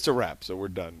Greg says to wrap, so we're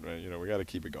done. You know, we got to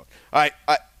keep it going. All right.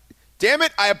 Damn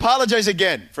it. I apologize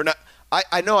again for not.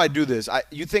 I know I do this.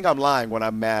 You think I'm lying when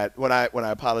I'm mad, when I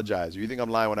apologize. You think I'm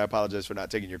lying when I apologize for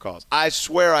not taking your calls. I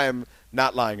swear I am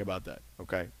not lying about that,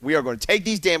 okay? We are going to take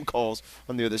these damn calls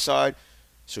on the other side,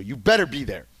 so you better be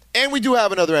there. And we do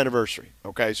have another anniversary,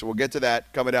 okay? So we'll get to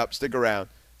that coming up. Stick around.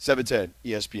 710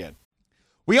 ESPN.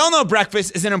 We all know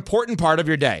breakfast is an important part of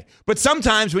your day, but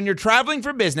sometimes when you're traveling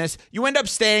for business, you end up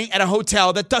staying at a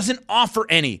hotel that doesn't offer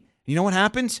any. You know what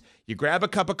happens? You grab a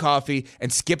cup of coffee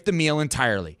and skip the meal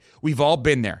entirely. We've all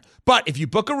been there. But if you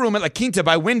book a room at La Quinta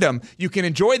by Wyndham, you can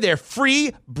enjoy their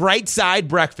free Bright Side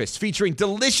breakfast featuring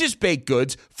delicious baked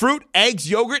goods, fruit, eggs,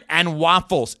 yogurt, and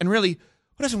waffles. And really,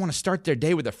 who doesn't want to start their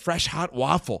day with a fresh, hot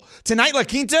waffle? Tonight, La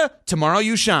Quinta, tomorrow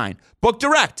you shine. Book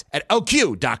direct at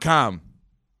lq.com.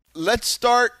 Let's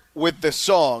start with the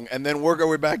song, and then we're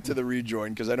going back to the rejoin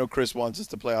because I know Chris wants us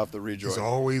to play off the rejoin. He's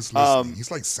always listening. He's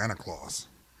like Santa Claus.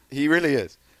 He really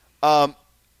is.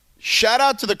 Shout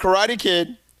out to the Karate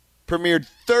Kid. Premiered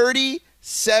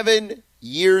 37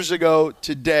 years ago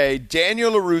today.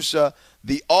 Daniel LaRussa,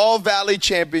 the All Valley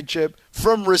Championship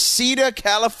from Reseda,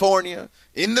 California,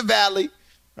 in the Valley.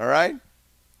 All right?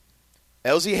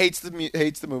 LZ hates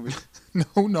the movie.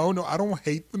 No. I don't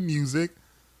hate the music.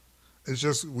 It's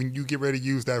just when you get ready to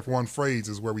use that one phrase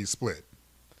is where we split.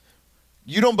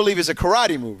 You don't believe it's a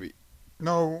karate movie.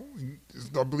 No,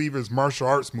 I believe it's martial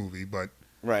arts movie, but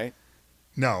Right.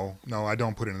 no, I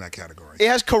don't put it in that category. It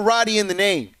has karate in the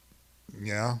name.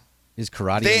 Yeah. Is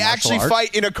karate They a martial actually art?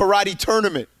 fight in a karate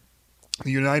tournament.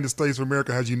 The United States of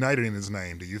America has united in its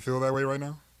name. Do you feel that way right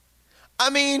now? I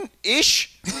mean,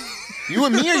 ish. You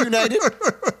and me are united.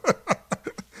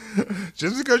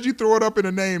 Just because you throw it up in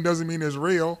a name doesn't mean it's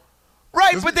real.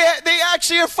 Right, but they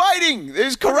actually are fighting.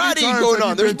 There's karate times going have on.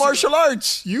 you There's been to- martial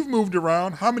arts. You've moved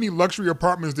around. How many luxury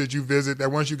apartments did you visit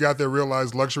that once you got there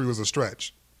realized luxury was a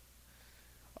stretch?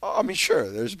 Oh, I mean, sure,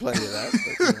 there's plenty of that.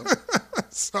 But, you know.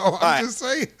 So I'm just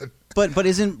saying. But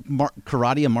isn't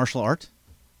karate a martial art?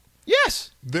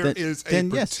 Yes. There Then- is a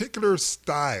then yes. particular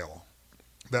style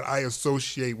that I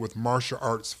associate with martial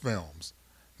arts films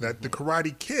that the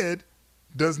Karate Kid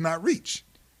does not reach.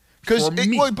 For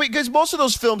me. Because most of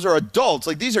those films are adults.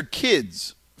 Like, these are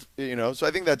kids, you know, so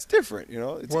I think that's different, you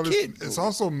know. It's a kid. It's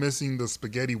also missing the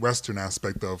spaghetti western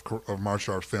aspect of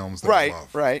martial art films that I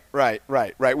love.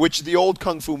 Right. Which the old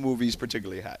kung fu movies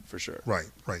particularly had, for sure. Right.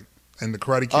 And the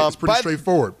Karate Kid is pretty but-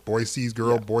 straightforward. Boy sees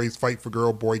girl, boys fight for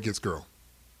girl, boy gets girl.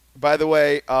 By the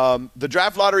way, the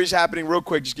draft lottery is happening real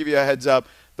quick. Just give you a heads up.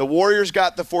 The Warriors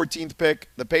got the 14th pick.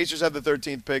 The Pacers have the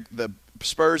 13th pick. The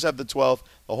Spurs have the 12th.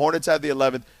 The Hornets have the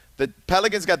 11th. The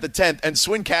Pelicans got the 10th. And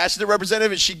Swin Cash is the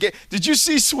representative. And did you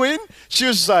see Swin? She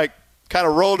was just like, kind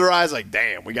of rolled her eyes like,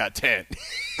 damn, we got 10.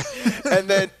 And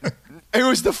then it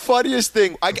was the funniest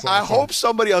thing. I hope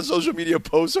somebody on social media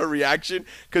posts her reaction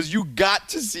because you got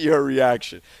to see her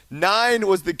reaction. 9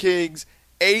 was the Kings.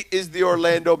 8 is the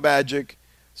Orlando Magic.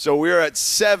 So we're at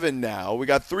 7 now. We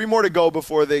got 3 more to go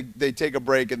before they take a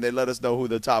break and they let us know who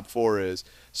the top 4 is.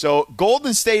 So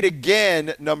Golden State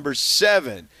again, number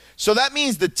 7. So that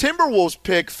means the Timberwolves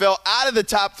pick fell out of the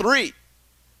top 3.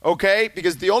 Okay?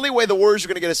 Because the only way the Warriors are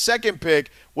going to get a second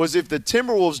pick was if the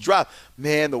Timberwolves drop.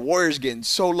 Man, the Warriors getting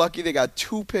so lucky. They got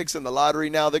 2 picks in the lottery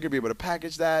now. They're going to be able to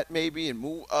package that maybe and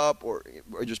move up or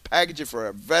just package it for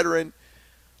a veteran.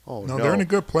 Oh, no. They're in a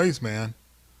good place, man.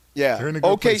 Yeah. They're in a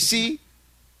good place.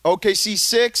 OKC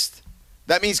 6th.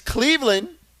 That means Cleveland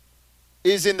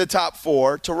is in the top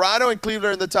 4. Toronto and Cleveland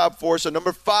are in the top 4. So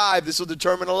number 5, this will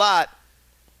determine a lot.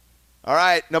 All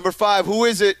right, number 5. Who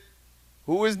is it?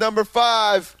 Who is number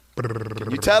 5?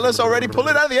 You tell us already. Pull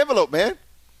it out of the envelope, man.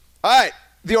 All right.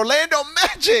 The Orlando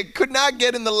Magic could not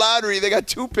get in the lottery. They got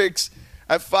 2 picks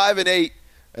at 5 and 8,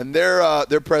 and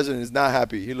their president is not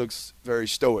happy. He looks very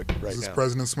stoic right now. Is this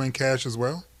President Swing Cash as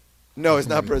well? No, it's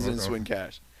not President Swing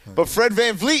Cash. But Fred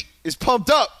VanVleet is pumped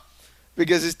up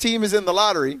because his team is in the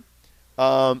lottery.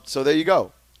 So there you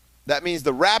go. That means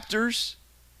the Raptors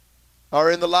are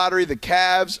in the lottery. The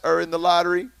Cavs are in the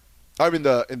lottery. I mean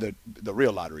the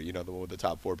real lottery, the one with the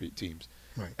top 4 teams.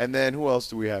 Right. And then who else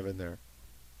do we have in there?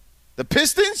 The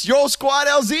Pistons, your old squad,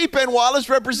 LZ, Ben Wallace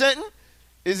representing,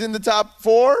 is in the top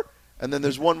 4. And then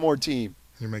there's one more team.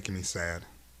 You're making me sad.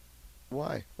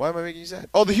 Why? Why am I making you sad?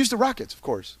 Oh, the Houston Rockets, of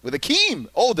course. With Akeem.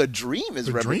 Oh, the Dream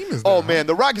is representing. Dream is there, Oh, man,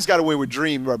 the Rockets got away with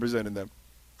Dream representing them.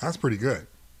 That's pretty good.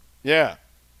 Yeah.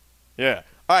 Yeah.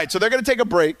 All right, so they're going to take a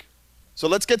break. So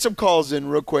let's get some calls in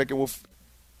real quick, and we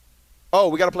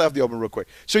got to play off the open real quick.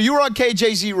 So you were on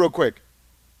KJZ real quick.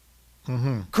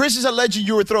 Mm-hmm. Chris is alleging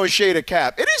you were throwing shade at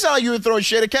Cap. It didn't sound like you were throwing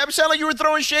shade at Cap. It sounded like you were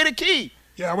throwing shade at Key.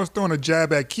 Yeah, I was throwing a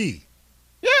jab at Key.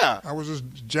 Yeah. I was just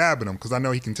jabbing him because I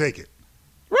know he can take it.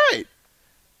 Right.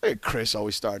 Look at Chris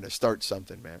always starting to start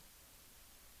something, man.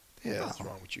 Yeah, what's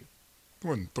wrong with you? I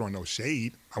wasn't throwing no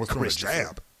shade. I was throwing a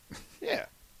jab. Yeah,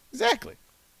 exactly.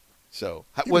 So,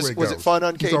 Either was way it fun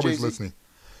on KJZ? He's always listening.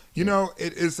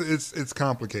 It's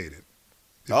complicated.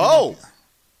 Oh.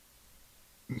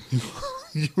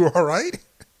 You all right?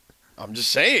 I'm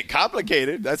just saying,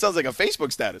 complicated. That sounds like a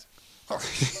Facebook status.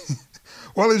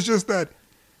 Well, it's just that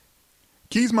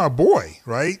Key's my boy,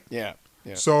 right? Yeah.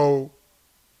 So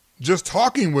just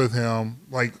talking with him,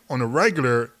 like on a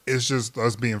regular, it's just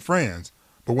us being friends.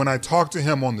 But when I talk to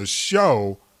him on the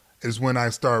show is when I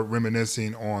start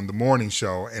reminiscing on the morning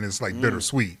show, and it's like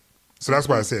bittersweet. So that's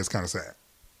why I say it's kind of sad.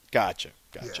 Gotcha.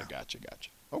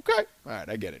 Okay. All right,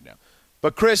 I get it now.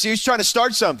 But Chris, he's trying to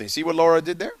start something. See what Laura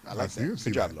did there? I like that.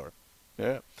 Good job, Laura.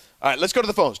 Yeah. All right, let's go to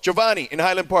the phones. Giovanni in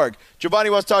Highland Park. Giovanni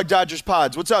wants to talk Dodgers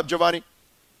pods. What's up, Giovanni?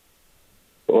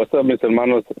 What's up, Mr.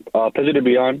 Hermanos? Pleasure to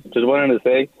be on. Just wanted to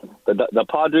say the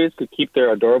Padres could keep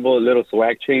their adorable little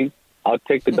swag chain. I'll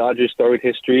take the Dodgers' storied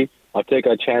history. I'll take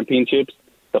our championships.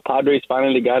 The Padres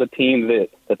finally got a team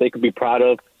that they could be proud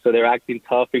of, so they're acting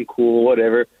tough and cool,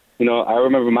 whatever. I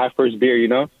remember my first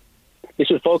beer, They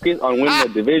should focus on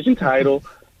winning a division title.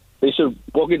 They should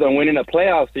focus on winning a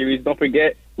playoff series. Don't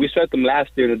forget, we swept them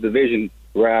last year in the division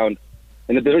round,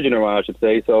 I should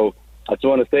say. So I just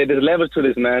want to say there's levels to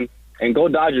this, man. And go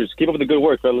Dodgers. Keep up the good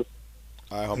work, fellas.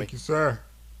 All right, homie. Thank you, sir.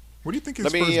 What do you think his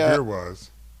first beer was?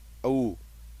 Oh,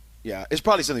 yeah. It's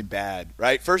probably something bad,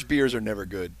 right? First beers are never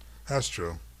good. That's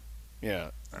true. Yeah.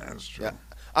 That's true. Yeah.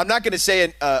 I'm not going to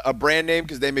say a brand name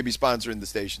because they may be sponsoring the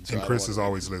station. So and Chris is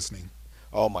always listening.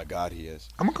 Oh, my God, he is.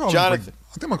 I'm going to call Jonathan. him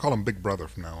I think I'm going to call him Big Brother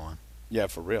from now on. Yeah,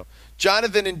 for real.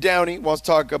 Jonathan in Downey wants to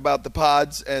talk about the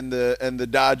pods and the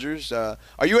Dodgers. Are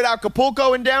you at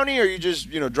Acapulco in Downey, or are you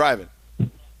just, driving?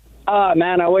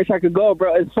 Man, I wish I could go,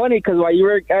 bro. It's funny because while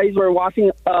you guys were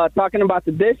talking about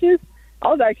the dishes, I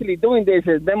was actually doing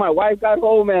dishes. Then my wife got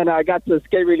home, and I got to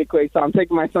skate really quick, so I'm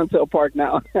taking my son to a park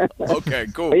now. Okay,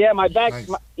 cool. But yeah, my back, nice.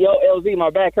 LZ, my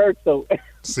back hurts, so.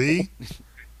 See?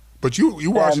 But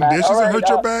you washing dishes and hurt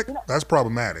your back? That's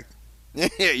problematic.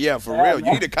 Yeah, for real.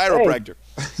 You need a chiropractor.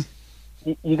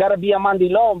 Hey, you got to be a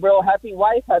mandilon, bro. Happy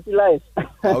wife, happy life.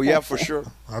 Oh, yeah, for sure.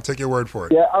 I'll take your word for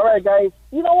it. Yeah, all right, guys.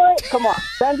 You know what? Come on.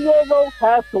 San Diego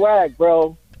has swag,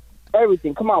 bro.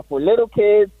 Everything. Come on, for little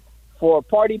kids, for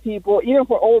party people, even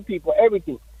for old people,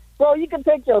 everything. Bro, you can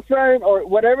take your son or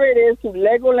whatever it is to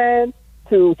Legoland,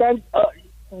 to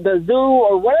the zoo,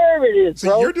 or whatever it is,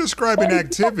 bro. See, you're describing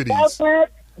activities.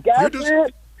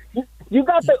 You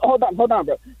got the hold on,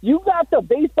 bro. You got the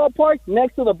baseball park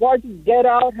next to the bar. Just get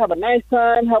out, have a nice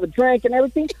time, have a drink and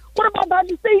everything. What about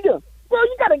Dodger Stadium, bro?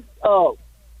 You got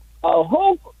a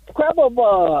whole crap of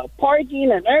parking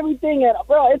and everything, and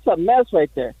bro, it's a mess right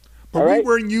there. But All we right?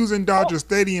 weren't using Dodger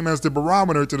Stadium as the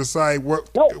barometer to decide what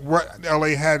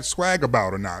LA had swag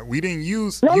about or not. We didn't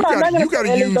use. No, you I'm not got gonna to say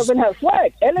LA use. doesn't have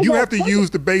swag. LA You has have to swag. use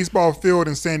the baseball field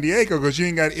in San Diego because you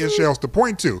ain't got ish else to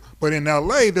point to. But in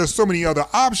LA, there's so many other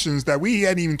options that we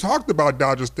hadn't even talked about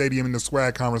Dodger Stadium in the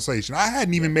swag conversation. I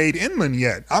hadn't even made inland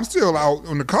yet. I'm still out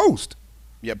on the coast.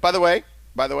 Yeah. By the way,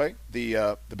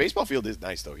 the baseball field is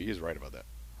nice though. He is right about that.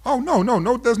 Oh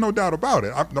no. There's no doubt about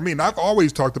it. I mean, I've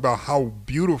always talked about how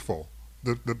beautiful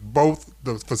both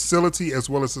the facility as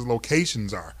well as the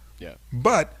locations are. Yeah.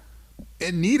 But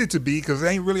it needed to be because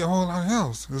there ain't really a whole lot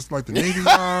else. It's like the Navy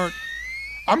Yard.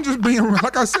 I'm just being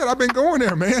like I said. I've been going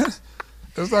there, man.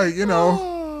 It's like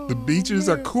the beaches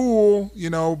are cool,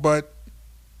 but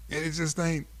it just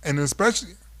ain't. And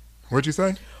especially, what'd you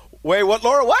say? Wait, what,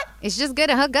 Laura? What? It's just good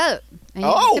to hook up. And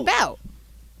Oh. it's about.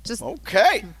 Just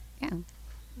Okay.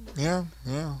 yeah.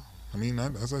 Yeah. I mean,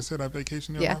 as I said, I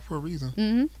vacation there a Yeah. lot for a reason.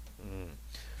 Mm-hmm.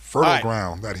 Fertile All right.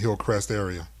 ground, that Hillcrest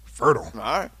area. Fertile. All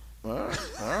right.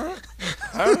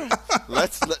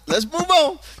 Let's move on.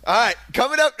 All right,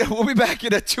 coming up, we'll be back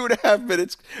in 2.5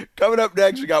 minutes. Coming up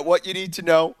next, we got what you need to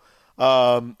know.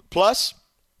 Plus,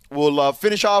 we'll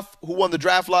finish off who won the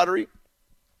draft lottery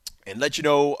and let you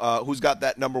know who's got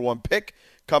that number one pick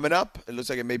coming up. It looks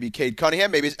like it may be Cade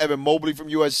Cunningham, maybe it's Evan Mobley from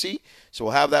USC. So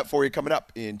we'll have that for you coming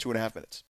up in 2.5 minutes.